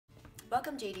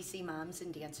Welcome JDC moms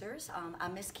and dancers.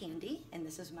 I'm Miss Candy and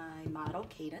this is my model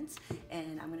Cadence,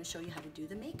 and I'm going to show you how to do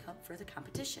the makeup for the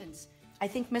competitions. I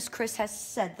think Miss Chris has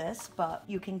said this, but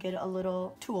you can get a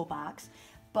little toolbox.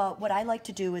 But what I like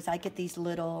to do is I get these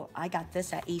little, I got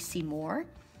this at AC Moore.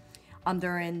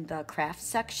 They're in the craft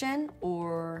section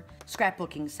or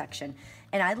scrapbooking section.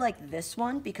 And I like this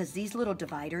one because these little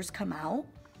dividers come out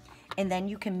and then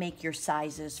you can make your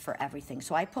sizes for everything.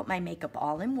 So I put my makeup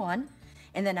all in one,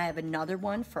 and then I have another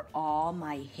one for all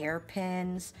my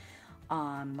hairpins,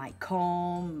 my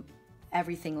comb,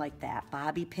 everything like that,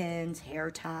 bobby pins,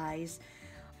 hair ties.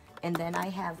 And then I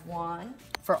have one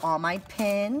for all my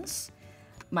pins,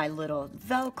 my little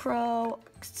Velcro,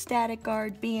 static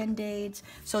guard, Band-Aids.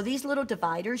 So these little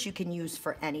dividers you can use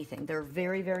for anything. They're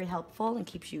very, very helpful and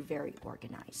keeps you very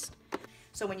organized.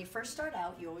 So when you first start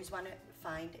out, you always want to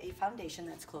find a foundation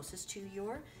that's closest to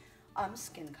your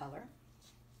skin color.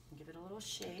 Give it a little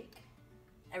shake.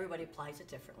 Everybody applies it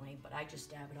differently, but I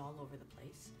just dab it all over the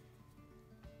place.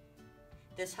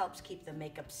 This helps keep the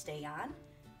makeup stay on.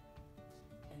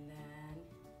 And then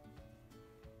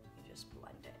you just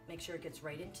blend it. Make sure it gets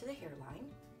right into the hairline.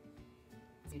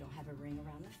 You don't have a ring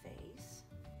around the face.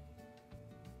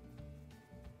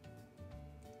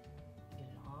 Get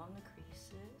it all in the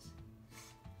creases.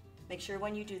 Make sure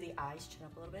when you do the eyes, chin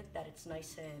up a little bit, that it's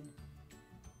nice and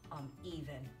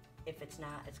even. If it's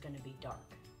not, it's going to be dark.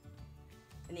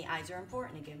 And the eyes are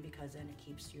important again because then it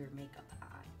keeps your makeup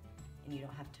on and you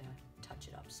don't have to touch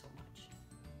it up so much.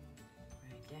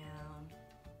 Right down.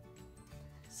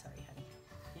 Sorry, honey.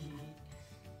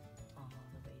 All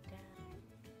the way down.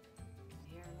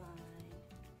 Hairline.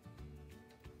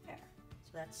 There.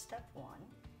 So that's step one.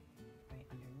 Right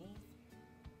underneath.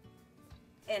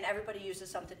 And everybody uses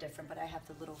something different, but I have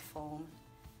the little foam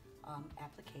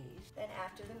appliques. Then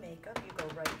after the makeup, you go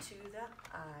right to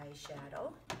the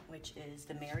eyeshadow, which is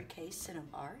the Mary Kay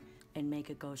Cinnabar, and make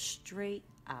it go straight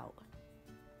out.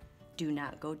 Do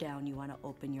not go down. You want to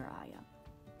open your eye up.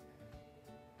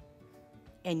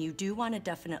 And you do want a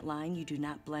definite line. You do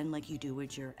not blend like you do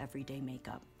with your everyday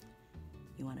makeup.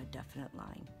 You want a definite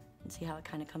line. And see how it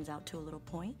kind of comes out to a little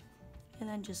point? And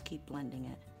then just keep blending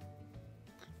it.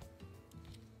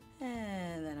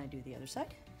 And then I do the other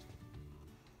side.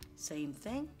 Same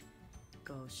thing,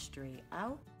 go straight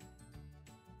out.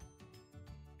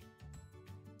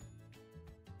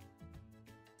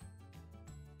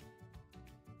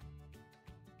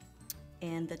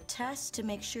 And the test to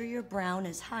make sure your brown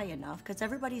is high enough, because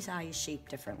everybody's eye is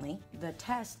shaped differently. The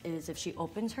test is if she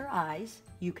opens her eyes,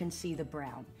 you can see the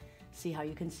brown. See how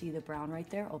you can see the brown right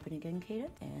there? Open again, Kate,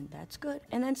 and that's good.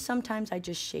 And then sometimes I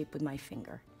just shape with my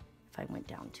finger if I went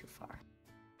down too far.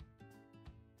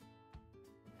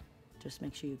 Just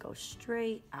make sure you go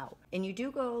straight out. And you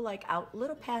do go like out a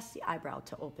little past the eyebrow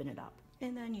to open it up.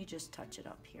 And then you just touch it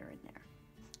up here and there.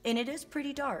 And it is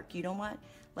pretty dark. You don't want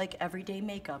like everyday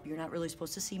makeup. You're not really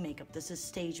supposed to see makeup. This is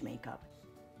stage makeup.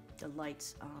 The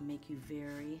lights make you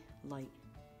very light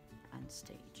on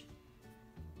stage.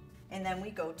 And then we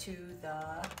go to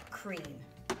the cream.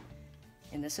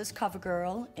 And this is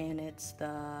CoverGirl, and it's the,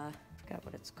 I forgot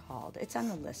what it's called. It's on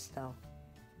the list though.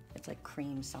 It's like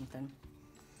cream something.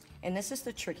 And this is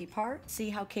the tricky part.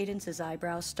 See how Cadence's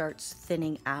eyebrow starts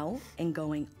thinning out and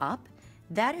going up?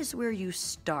 That is where you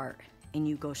start and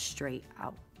you go straight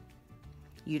out.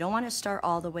 You don't want to start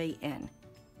all the way in.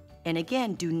 And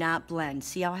again, do not blend.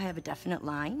 See how I have a definite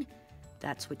line?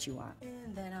 That's what you want.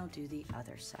 And then I'll do the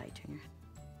other side. Turn your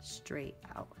straight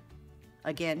out.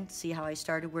 Again, see how I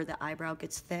started where the eyebrow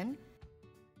gets thin?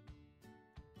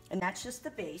 And that's just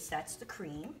the base, that's the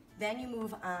cream. Then you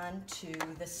move on to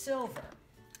the silver.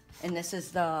 And this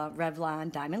is the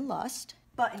Revlon Diamond Lust.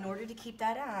 But in order to keep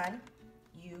that on,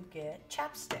 you get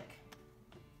chapstick.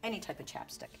 Any type of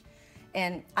chapstick.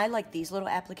 And I like these little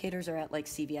applicators are at like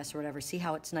CVS or whatever. See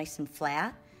how it's nice and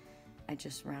flat? I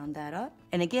just round that up.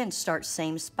 And again, start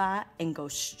same spot and go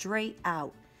straight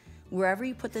out. Wherever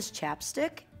you put this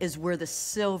chapstick is where the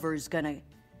silver is gonna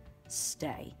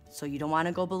stay. So you don't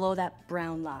wanna go below that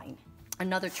brown line.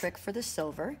 Another trick for the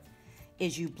silver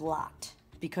is you blot,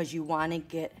 because you want to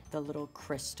get the little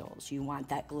crystals. You want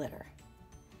that glitter.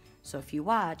 So if you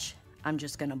watch, I'm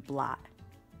just going to blot.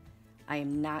 I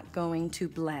am not going to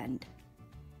blend.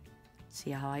 See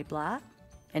how I blot?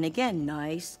 And again,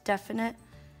 nice, definite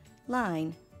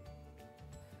line.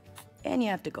 And you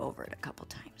have to go over it a couple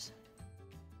times.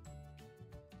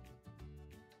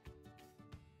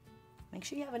 Make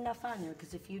sure you have enough on there,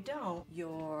 because if you don't,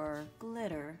 your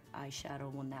glitter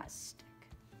eyeshadow will not stick.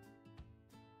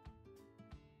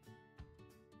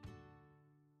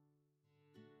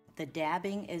 The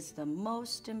dabbing is the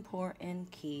most important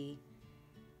key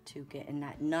to get in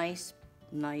that nice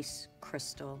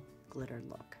crystal glitter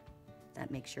look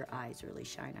that makes your eyes really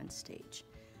shine on stage.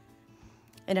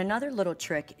 And another little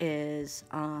trick is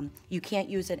you can't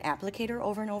use an applicator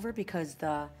over and over because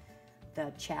the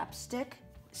chapstick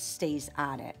stays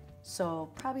on it. So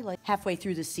probably like halfway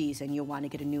through the season, you'll want to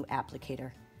get a new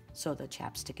applicator so the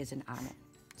chapstick isn't on it,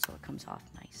 so it comes off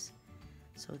nice.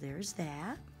 So there's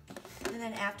that. And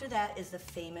then after that is the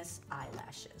famous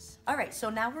eyelashes. All right, so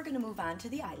now we're gonna move on to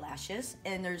the eyelashes,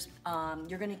 and there's,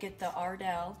 you're gonna get the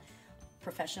Ardell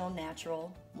Professional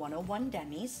Natural 101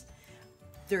 Demis.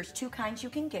 There's two kinds you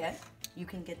can get. You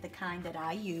can get the kind that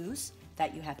I use,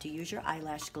 that you have to use your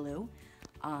eyelash glue,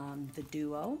 the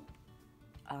Duo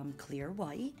Clear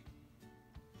White.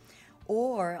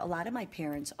 Or a lot of my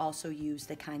parents also use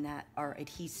the kind that are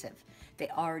adhesive. They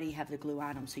already have the glue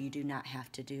on them, so you do not have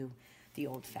to do the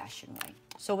old-fashioned way.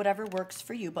 So whatever works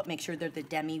for you, but make sure they're the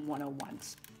Demi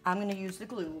 101s. I'm gonna use the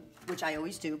glue, which I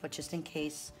always do, but just in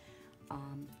case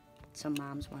some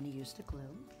moms wanna use the glue.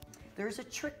 There's a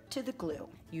trick to the glue.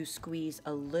 You squeeze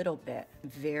a little bit,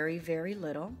 very, very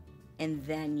little, and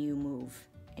then you move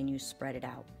and you spread it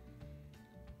out.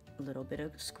 A little bit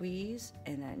of squeeze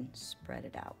and then spread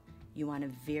it out. You want a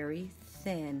very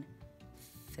thin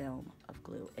film of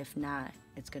glue. If not,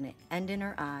 it's gonna end in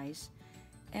her eyes,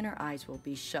 and her eyes will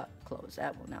be shut closed.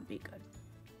 That will not be good.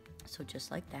 So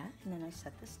just like that, and then I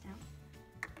set this down.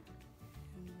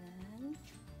 And then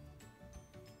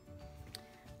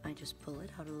I just pull it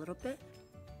out a little bit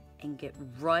and get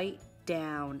right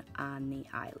down on the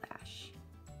eyelash.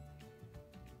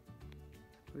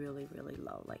 Really, really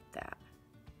low like that.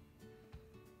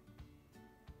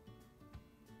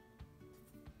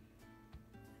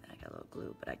 I got a little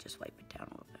glue, but I just wipe it down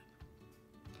a little bit.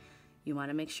 You want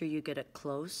to make sure you get it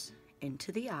close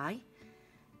into the eye,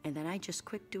 and then I just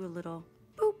quick do a little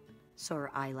boop so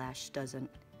her eyelash doesn't,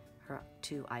 her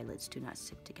two eyelids do not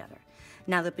stick together.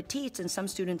 Now the petites and some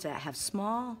students that have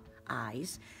small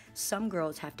eyes, some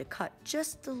girls have to cut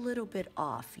just a little bit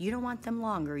off. You don't want them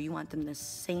longer, you want them the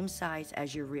same size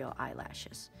as your real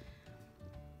eyelashes.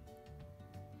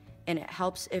 And it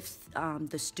helps if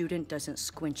the student doesn't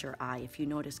squint your eye. If you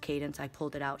notice Cadence, I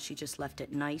pulled it out, she just left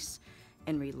it nice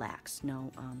and relaxed.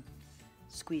 No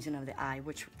squeezing of the eye,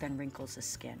 which then wrinkles the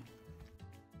skin.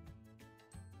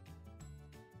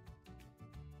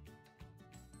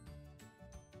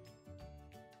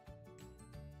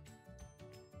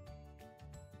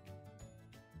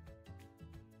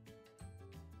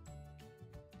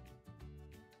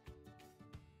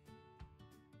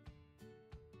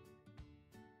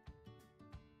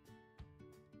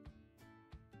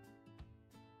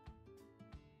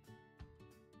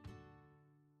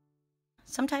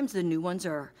 Sometimes the new ones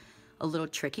are a little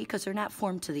tricky because they're not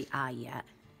formed to the eye yet.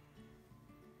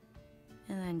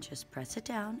 And then just press it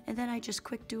down, and then I just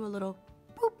quick do a little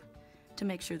boop to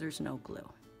make sure there's no glue.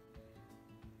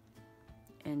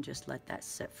 And just let that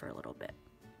sit for a little bit.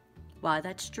 While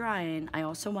that's drying, I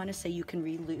also want to say you can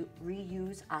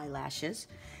reuse eyelashes.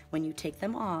 When you take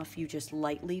them off, you just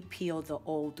lightly peel the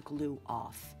old glue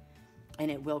off, and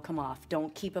it will come off.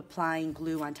 Don't keep applying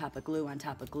glue on top of glue on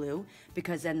top of glue,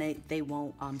 because then they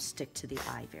won't stick to the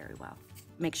eye very well.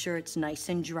 Make sure it's nice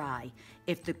and dry.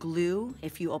 If the glue,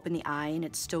 if you open the eye and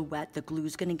it's still wet, the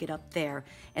glue's gonna get up there,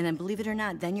 and then believe it or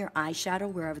not, then your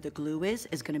eyeshadow, wherever the glue is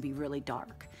gonna be really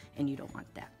dark, and you don't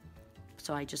want that.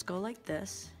 So I just go like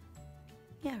this.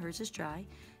 Yeah, hers is dry,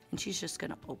 and she's just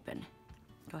gonna open.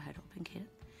 Go ahead, open, Kate.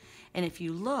 And if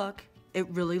you look, it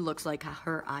really looks like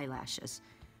her eyelashes.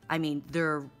 I mean,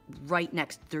 they're right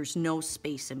next, there's no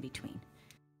space in between.